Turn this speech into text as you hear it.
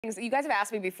You guys have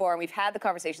asked me before, and we've had the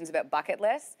conversations about bucket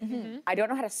lists. I don't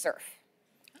know how to surf.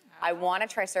 I want to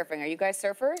try surfing. Are you guys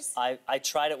surfers? I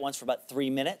tried it once for about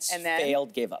 3 minutes, And then?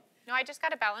 failed, gave up. No, I just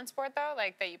got a balance board though,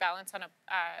 like that you balance on a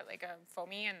like a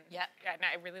foamy, and and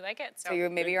I really like it. So,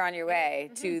 Maybe you're on your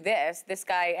way to this. This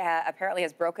guy apparently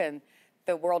has broken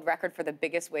the world record for the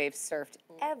biggest wave surfed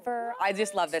ever. I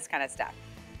just love this kind of stuff.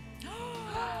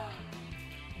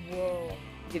 Whoa.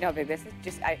 Do you know how big this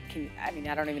is? I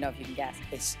don't even know if you can guess.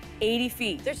 It's 80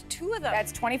 feet. There's 2 of them.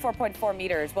 That's 24.4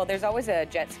 meters. Well, there's always a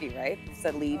jet ski, right? It's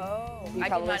a lead. Oh, You I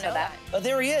probably did not saw know that. Oh,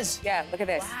 there he is. Yeah, look at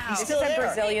this. Wow. He's This still is a there.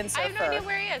 Brazilian I surfer. have no idea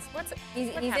where he is.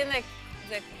 He's in the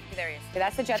there he is. Okay,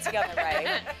 that's the jet ski on the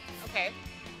right. Okay.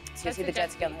 So you see the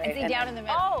jet ski on the right. Is he down in the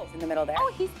middle? Oh. It's in the middle there.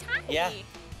 Oh, he's tiny. Yeah.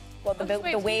 Well,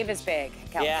 the wave is big,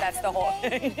 Kelsey. Yeah. That's the whole.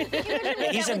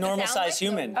 Yeah, he's a normal-sized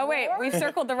human. Oh wait, we've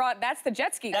circled the wrong. That's the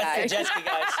jet ski guy. That's the jet ski,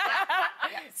 guys.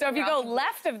 So if you go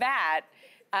left of that,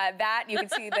 you can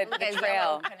see the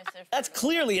trail. That's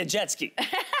clearly a jet ski.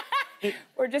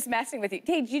 We're just messing with you.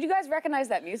 Hey, did you guys recognize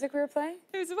that music we were playing?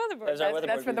 There's a motherboard. There's our weatherboard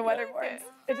That's for the music. weatherboards.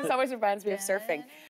 It just always reminds me of surfing.